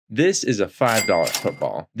This is a $5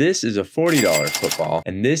 football. This is a $40 football.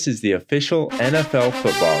 And this is the official NFL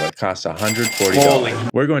football that costs $140.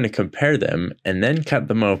 We're going to compare them and then cut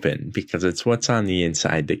them open because it's what's on the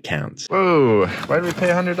inside that counts. Whoa, why did we pay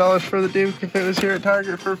 $100 for the Duke if it was here at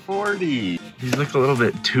Target for $40? These look a little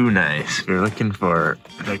bit too nice. We're looking for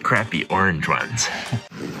the crappy orange ones.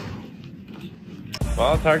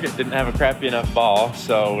 Well, Target didn't have a crappy enough ball,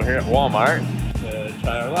 so we're here at Walmart to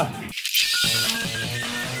try our luck.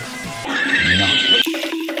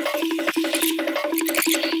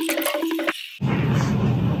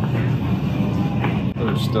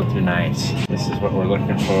 Those are still too nice. This is what we're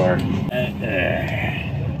looking for.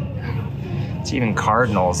 It's even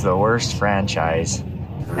Cardinals, the worst franchise.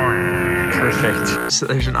 Perfect. So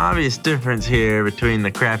there's an obvious difference here between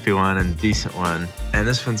the crappy one and the decent one. And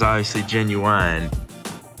this one's obviously genuine.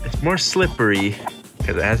 It's more slippery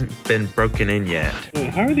because it hasn't been broken in yet. Wait,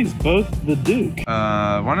 how are these both the Duke?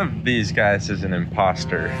 One of these guys is an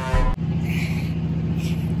imposter.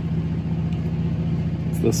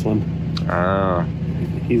 It's this one. Oh.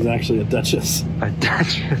 He's actually a Duchess. A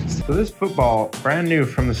Duchess. So this football, brand new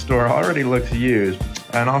from the store, already looks used.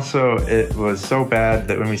 And also it was so bad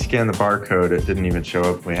that when we scanned the barcode, it didn't even show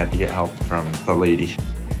up. We had to get help from the lady.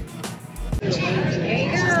 There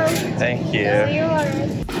you go. Thank you. All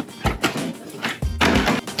yours.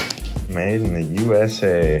 Made in the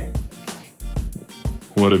USA.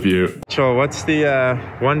 What a view. So what's the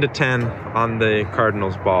 1 to 10 on the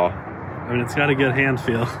Cardinals ball? I mean, it's got a good hand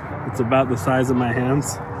feel. It's about the size of my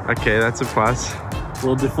hands. Okay, that's a plus. A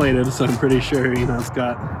little deflated, so I'm pretty sure, you know, it's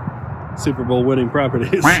got Super Bowl winning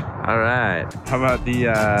properties. All right. How about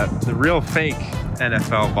the real fake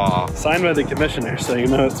NFL ball? Signed by the commissioner, so you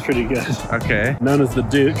know it's pretty good. Okay. Known as the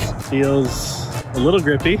Duke. Feels a little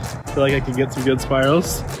grippy. Feel like I could get some good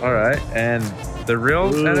spirals. All right. And the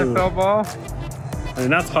real NFL ball? I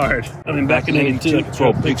mean, that's hard. I mean, back in '82, I could throw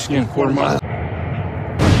a pigskin quarter-mile.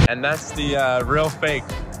 And that's the real fake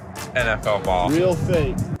NFL ball. Real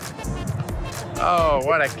fake. Oh,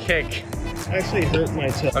 what a kick. Actually hurt my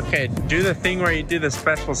toe. Okay, do the thing where you do the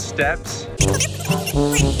special steps.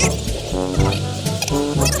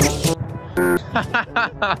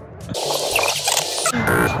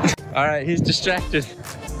 All right, he's distracted.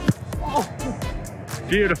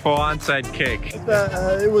 Beautiful onside kick.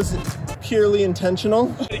 It was purely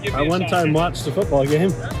intentional. I one time watched a football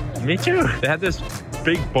game. Me too. They had this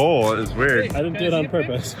big bowl. It was weird. I didn't do it on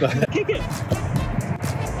purpose, but kick it.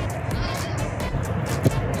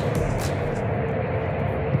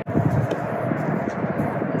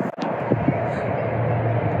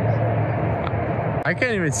 I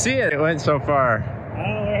can't even see it. It went so far. I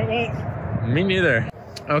don't know where it went. Me neither.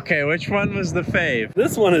 Okay, which one was the fave?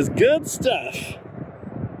 This one is good stuff.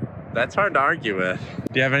 That's hard to argue with.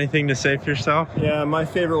 Do you have anything to say for yourself? Yeah, my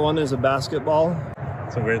favorite one is a basketball.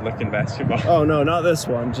 It's a weird looking basketball. Oh no, not this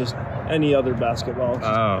one, just any other basketball.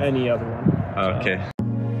 Oh. Any other one. Okay.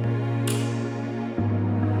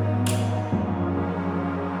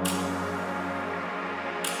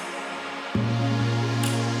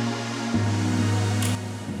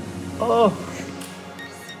 Oh.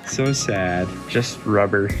 So sad. Just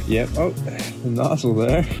rubber. Yep. Oh, the nozzle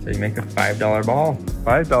there. So you make a $5 ball.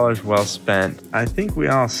 $5 well spent. I think we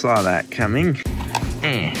all saw that coming.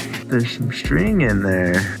 There's some string in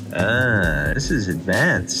there. Ah, this is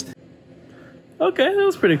advanced. Okay, that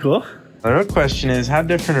was pretty cool. The real question is, how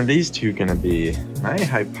different are these two gonna be? My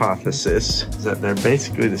hypothesis is that they're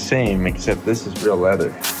basically the same, except this is real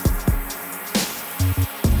leather.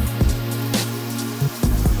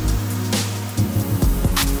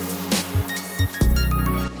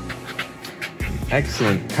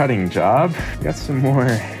 Excellent cutting job. Got some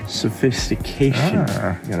more sophistication.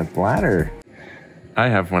 Got a bladder. I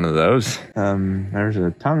have one of those. There's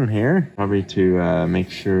a tongue here, probably to make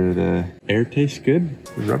sure the air tastes good.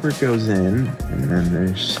 The rubber goes in, and then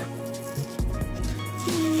there's...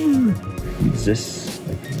 Is this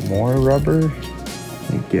like more rubber?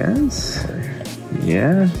 I guess.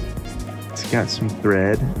 Yeah. It's got some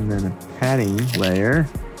thread, and then a padding layer.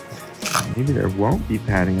 Maybe there won't be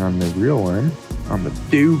padding on the real one. On the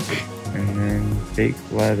Duke. And then fake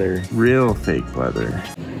leather. Real fake leather.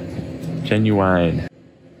 Genuine.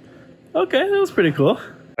 Okay, that was pretty cool.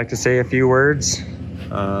 Like to say a few words?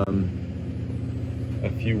 A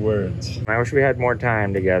few words. I wish we had more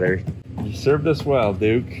time together. You served us well,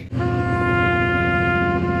 Duke.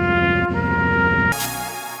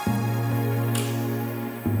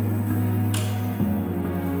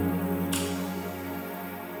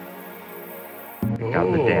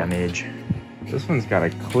 Got the damage. This one's got a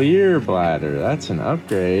clear bladder. That's an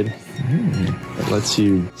upgrade. It lets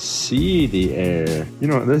you see the air. You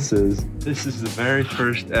know what this is? This is the very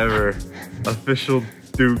first ever official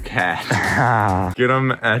Duke hat. Get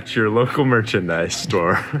them at your local merchandise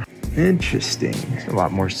store. Interesting. It's a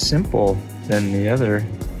lot more simple than the other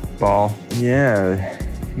ball. Yeah,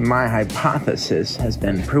 my hypothesis has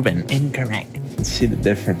been proven incorrect. Let's see the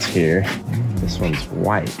difference here. This one's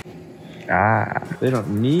white. They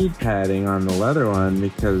don't need padding on the leather one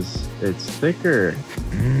because it's thicker.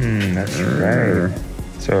 That's right.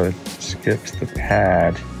 So it skips the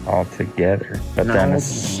pad altogether. But then a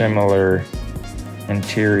similar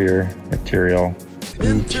interior material.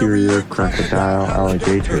 Interior crocodile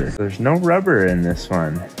alligator. There's no rubber in this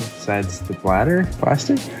one. Besides the bladder,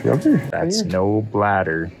 plastic, rubber. That's no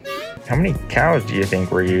bladder. How many cows do you think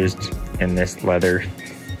were used in this leather?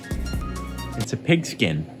 It's a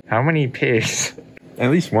pigskin. How many pigs?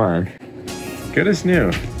 At least one. Good as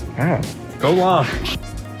new. Wow. Go long.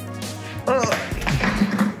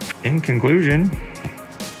 In conclusion,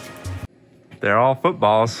 they're all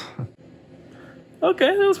footballs.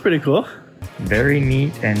 Okay, that was pretty cool. very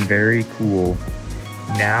neat and very cool.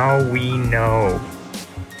 Now we know.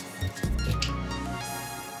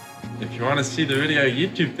 If you want to see the video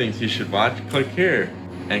YouTube thinks you should watch, click here.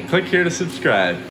 And click here to subscribe.